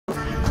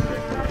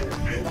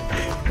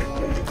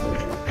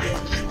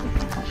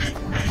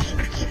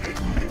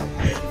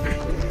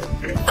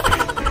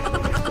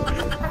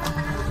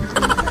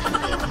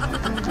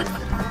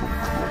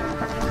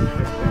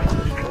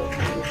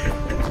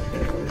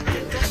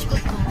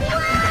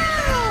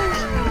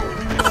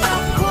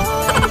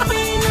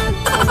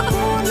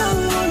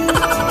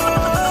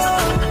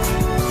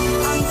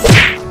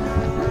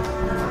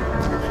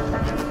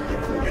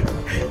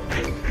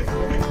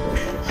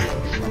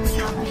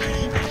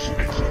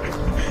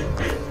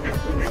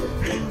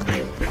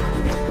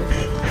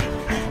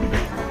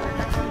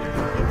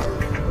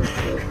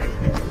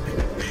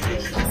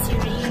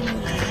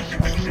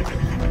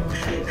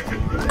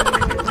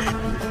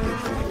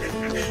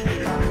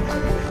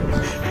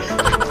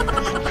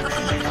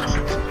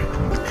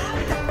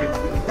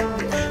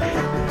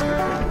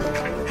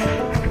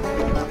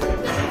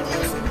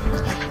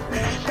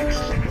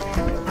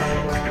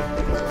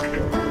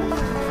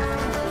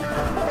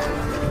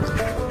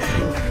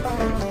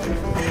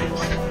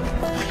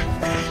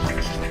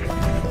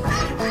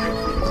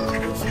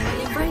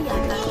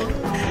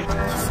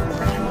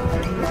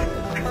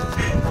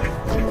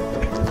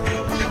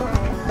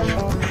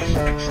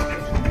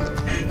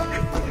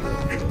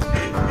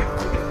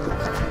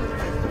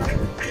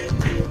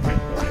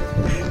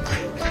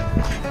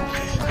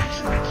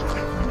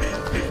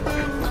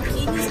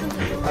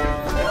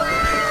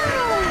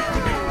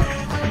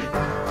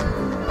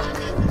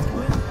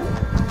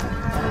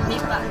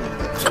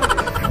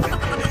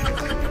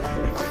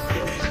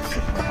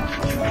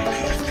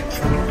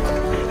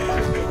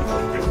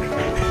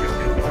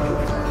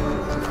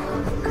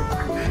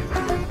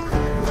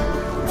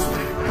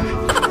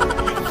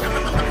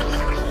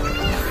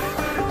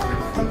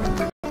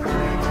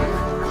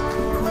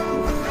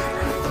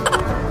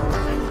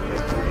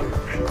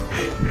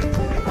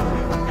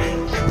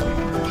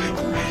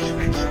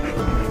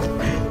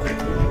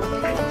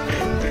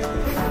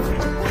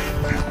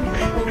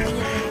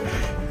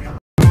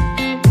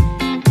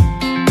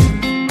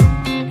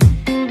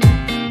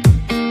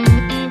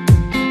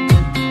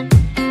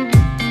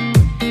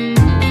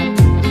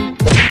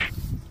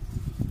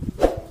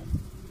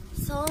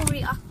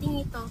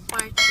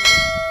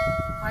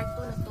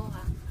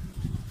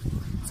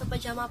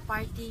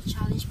party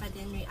challenge pa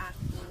din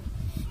reacting.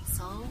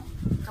 So,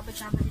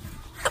 kapajama din ako.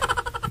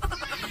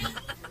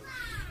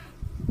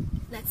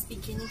 Let's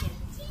begin again.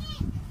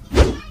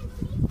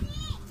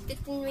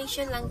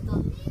 Continuation lang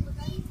to.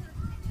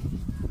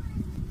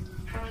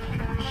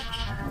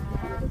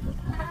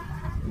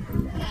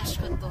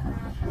 Crush ko to.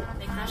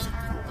 May crush sa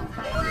TikTok.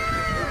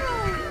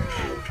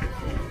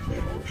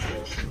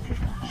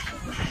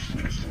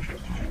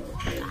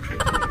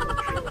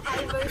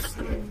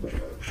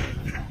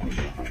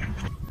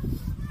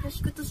 Crush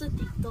ko to sa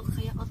TikTok,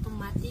 kaya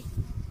automatic.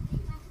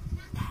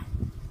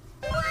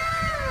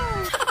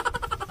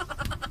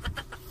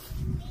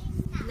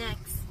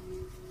 Next.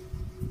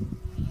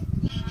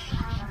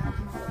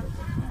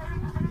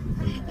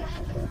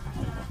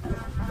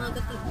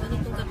 Mga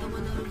ganitong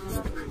katawan na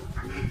gusto.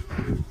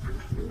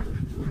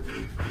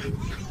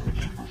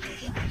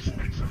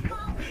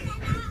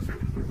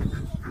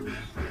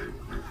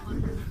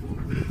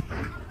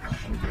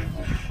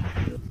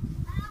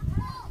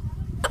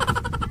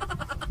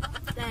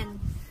 Then,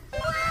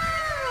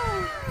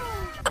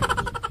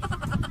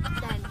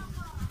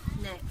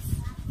 next.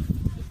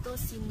 Ito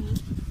si Mi.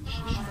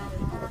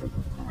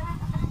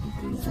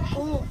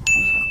 Oh!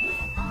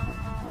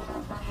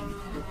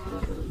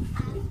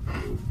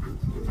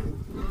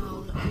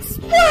 Wow,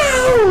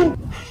 wow!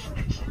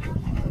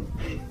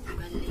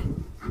 Galing.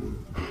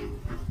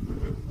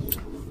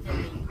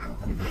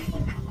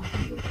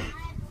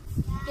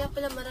 Kaya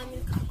pala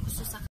maraming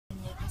gusto sa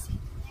kanya kasi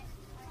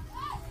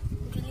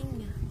galing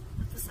niya.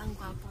 Tapos ang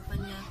gwapo pa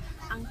niya.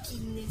 Ang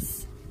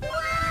kinis.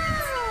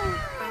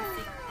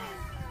 Perfect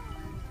time.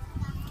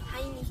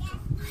 Hi, Nico.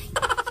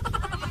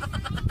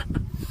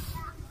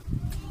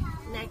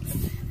 Next.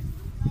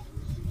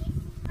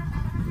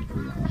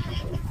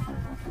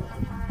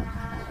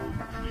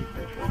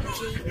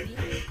 JP.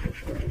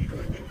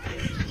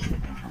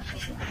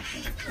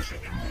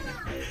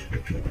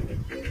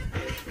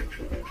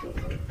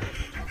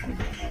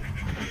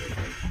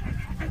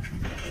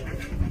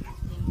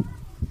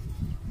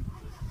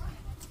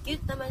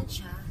 Cute naman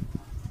siya.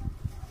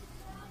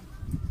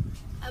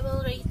 I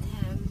will rate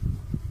him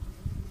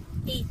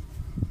 8.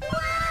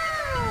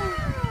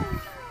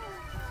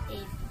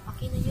 8.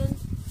 Okay na yun.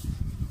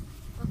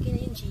 Okay na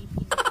yun, JP.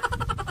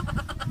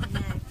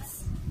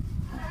 Next.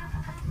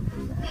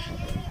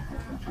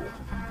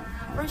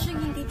 Pero siyang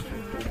hindi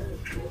kinuha.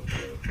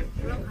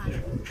 Wrong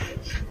hand.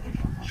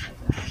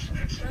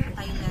 Wrong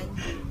Thailand.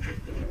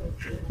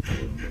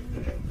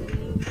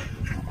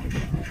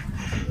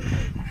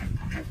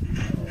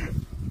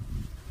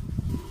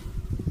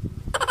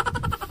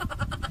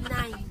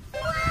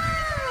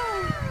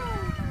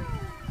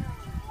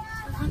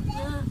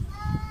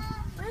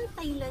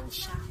 Thailand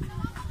siya.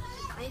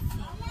 I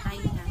think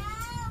Thailand.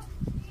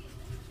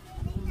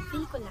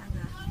 Feel ko lang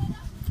ha.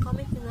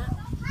 Comment mo na.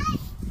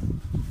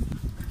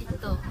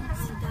 Ito,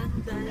 si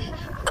Dandan.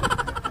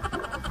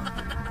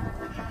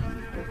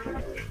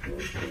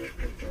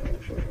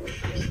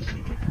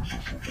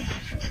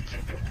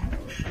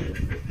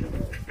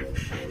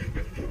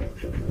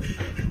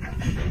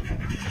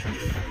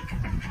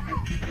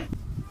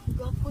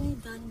 Gwapo ni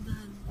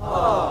Dandan.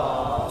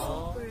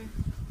 Super.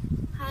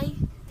 Hi,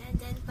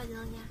 Dandan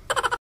panel niya.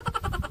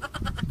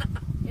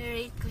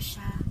 I-rate ko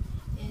siya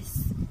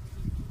is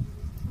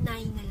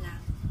 9 na lang.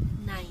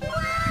 9.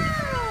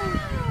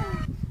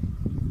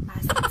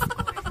 Passing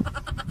score.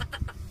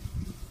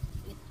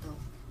 Ito.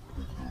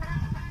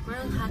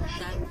 Parang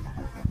hotdog.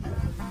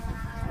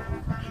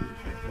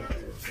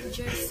 Si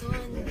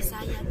Gerson,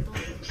 Bisaya to.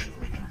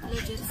 Hello,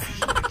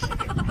 Gerson.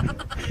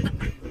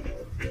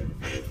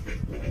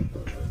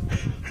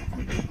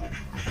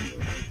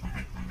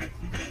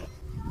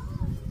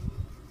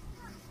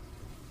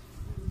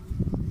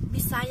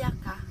 Bisaya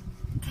ka.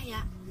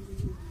 Kaya,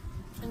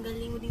 ang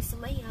galing mo din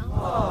sumayaw.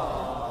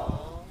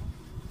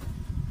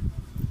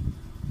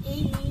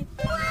 8.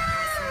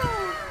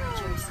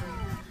 Gerson.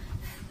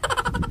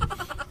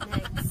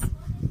 Next.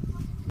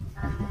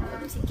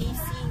 Si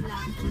Casey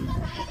Lucky.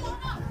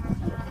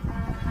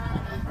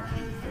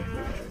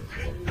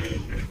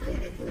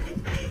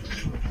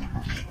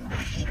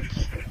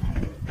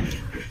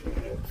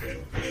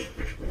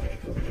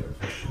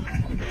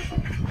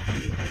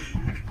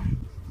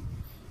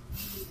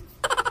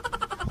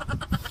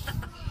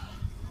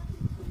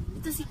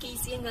 Ito si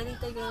Casey, ang galing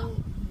tagang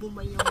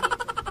bumayaw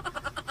nito.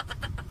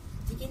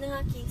 Sige na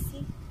nga,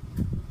 Casey.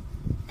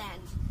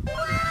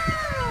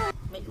 10.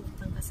 May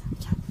utang ka sa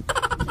chat.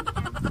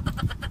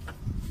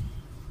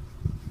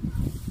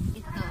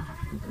 Ito.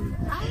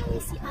 Ay,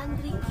 si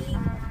Andre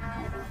King.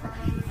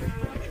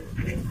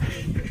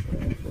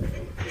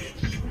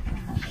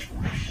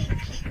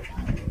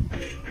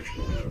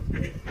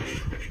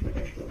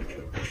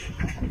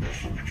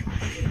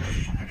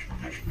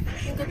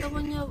 Yung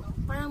katawan niya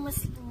parang mas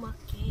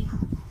lumaki.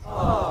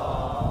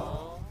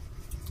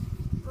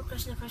 Pero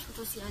crush na crush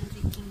ko to si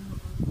Andre King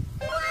noon.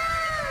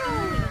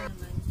 Ano na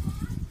naman?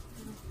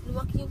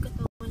 Lumaki yung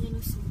katawan niya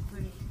ng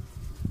super eh.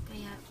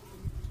 Kaya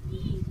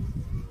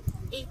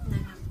 8 na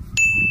lang.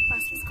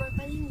 Passing score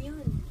pa rin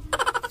yun.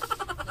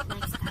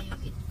 Next tayo.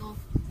 Ito.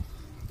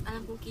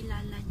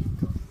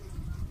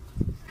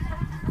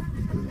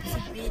 Si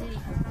Billy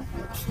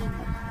Kim.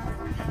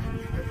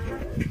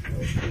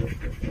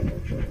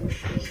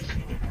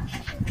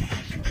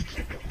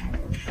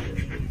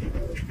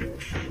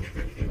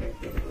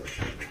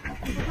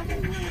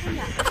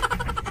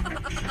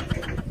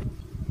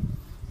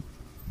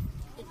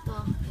 Ito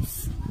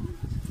is,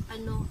 I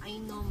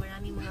know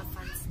maraming mga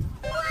fans to.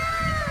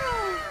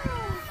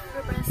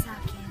 Pero para sa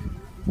akin,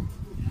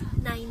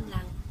 9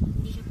 lang.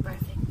 Hindi siya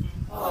perfect din.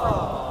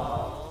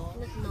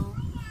 Not know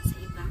sa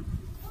iba.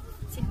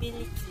 Si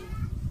Billy King.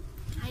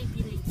 Hi,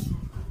 Billy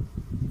King.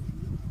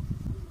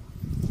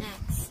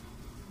 Next.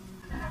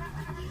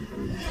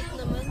 Ito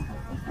naman.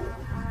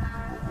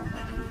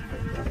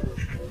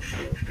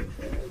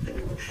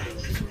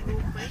 Si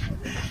Rupert.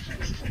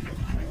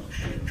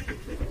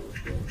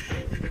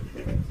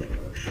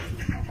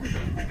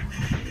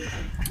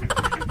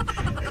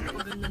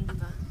 Ganun,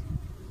 diba?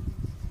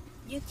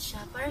 Cute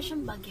siya. Para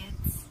siyang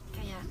bagets.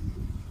 Kaya,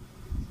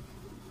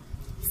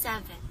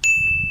 7.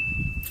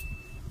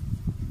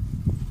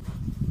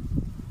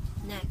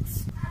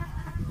 Next.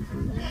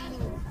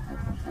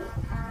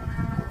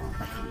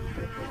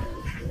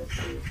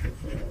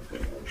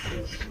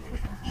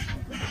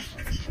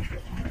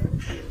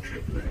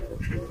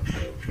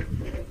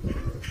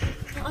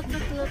 Ang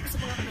attract ko sa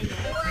mga kaya.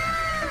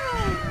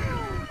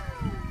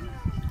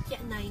 Kaya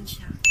 9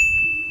 siya.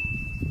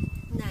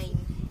 9.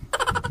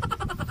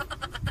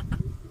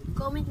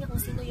 Comment nga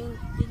kung sino yung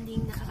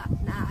ding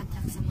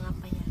na-attract sa mga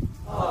payan.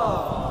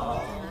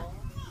 Diba?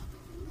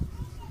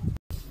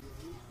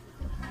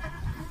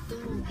 Ito.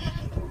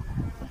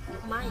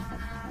 Mike.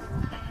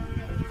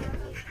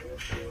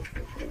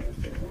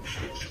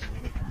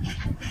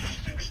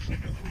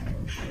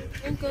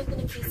 Ngayon ko ito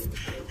nag-kiss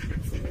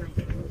si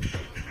Mike.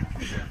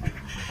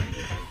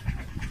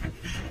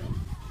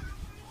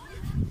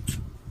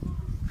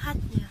 Hot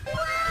niya.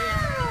 Kaya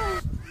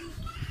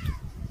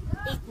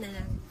 8 na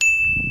lang.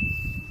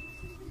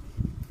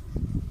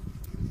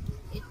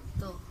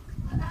 Ito.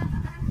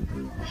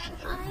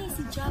 Ay,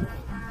 si Jack.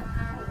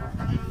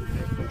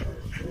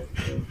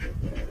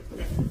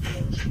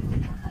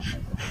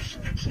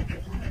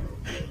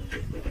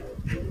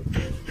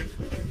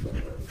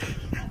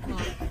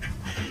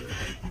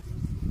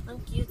 Ang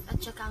cute at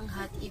saka ang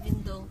hot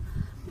even though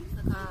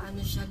naka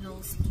siya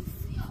long sleeve.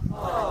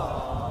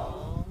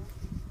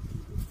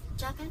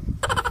 Jacket?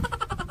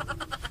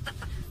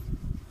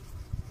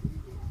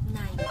 9.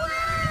 9. 9.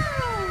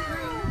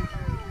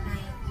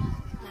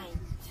 9.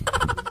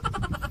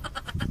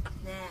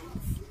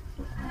 Next.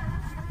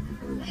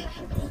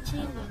 DJ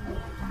Lolo.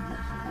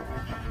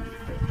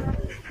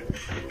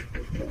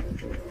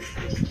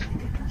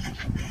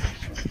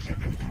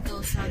 Ito,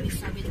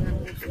 sabi na ng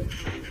moves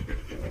nito.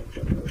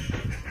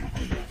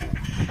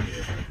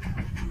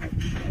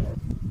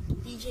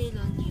 DJ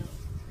Lonyo.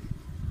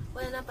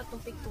 Wala na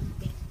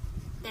patumpik-tumpik.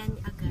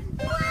 10 agad.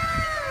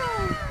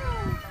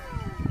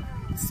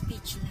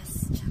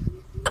 Speechless siya.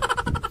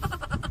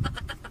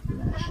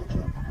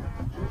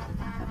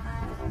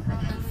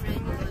 Ang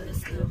friend ko,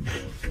 let's go.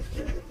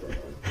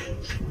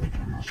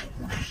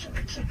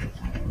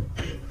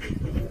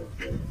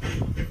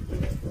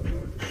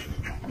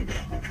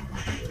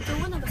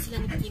 Ikaw na ba sila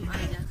ni Kim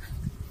Ayla?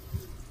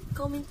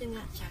 Comment yun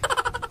nga, chat.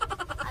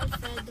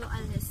 Alfredo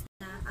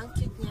Alesna. Ang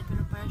cute niya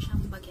pero para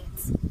siyang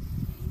bagets.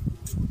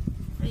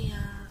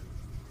 Kaya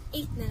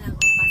 8 na lang. O,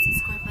 passing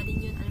score pa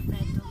din yun,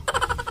 Alfredo.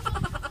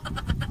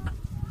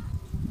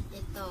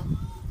 Ito.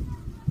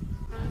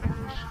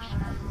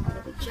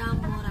 Jam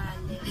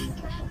Morales.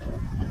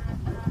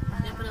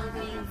 Napanood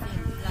ko yung vlog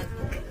nito.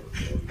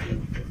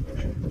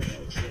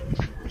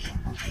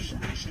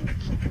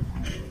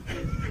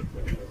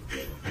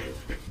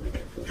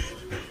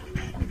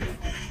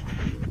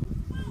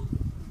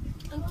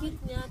 Ang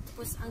cute niya.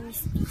 Tapos ang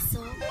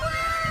mistiso. And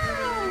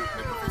then,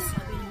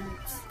 nagpapaswabe yung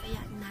moves.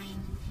 Kaya 9.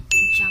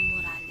 Si Jam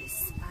Morales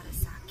para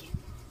sa akin.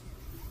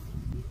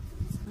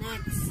 So,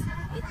 next.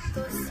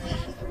 Ito si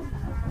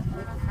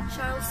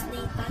Charles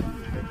Nathan.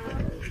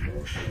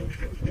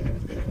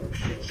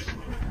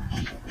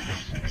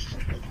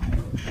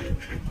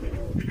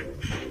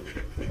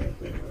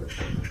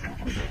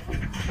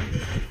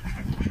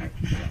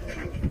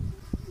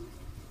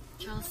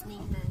 Charles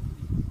Nathan.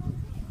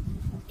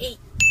 8.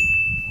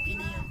 Okay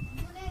na yun.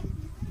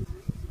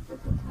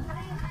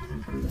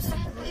 Ito si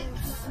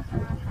Bruce.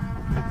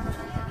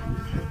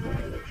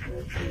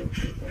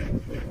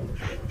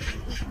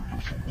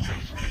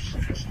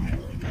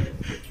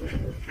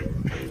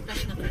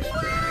 Crush na crush.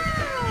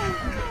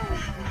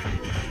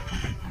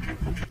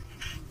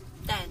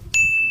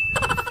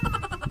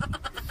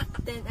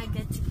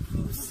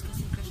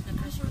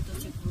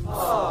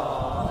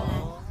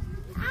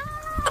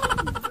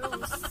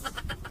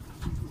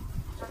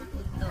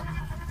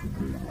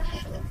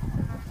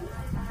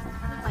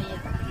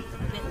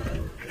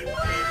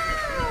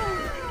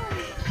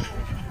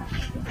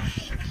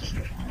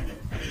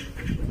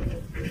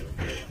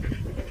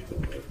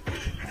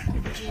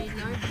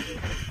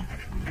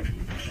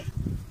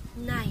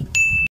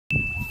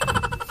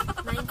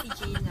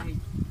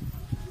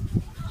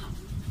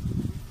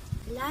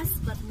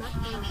 not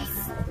Aries.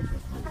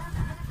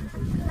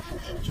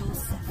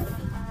 Joseph.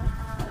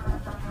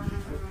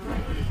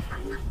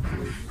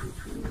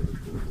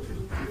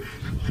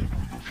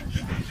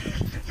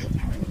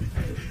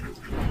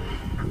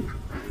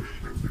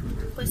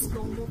 Pues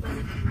kung mo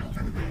balik.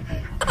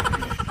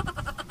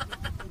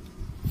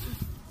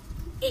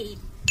 8.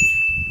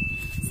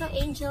 So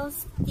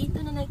angels, dito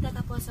na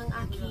nagtatapos ang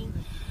aking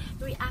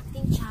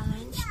reacting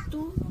challenge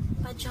to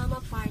Pajama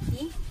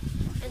Party.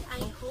 And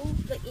I hope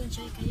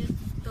na-enjoy kayo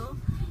dito.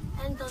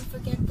 And don't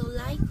forget to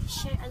like,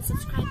 share, and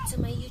subscribe to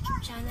my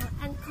YouTube channel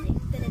and click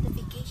the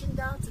notification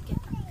bell to get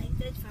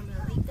updated from my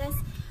latest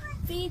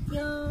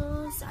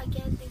videos. So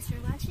again, thanks for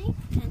watching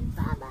and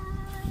bye-bye!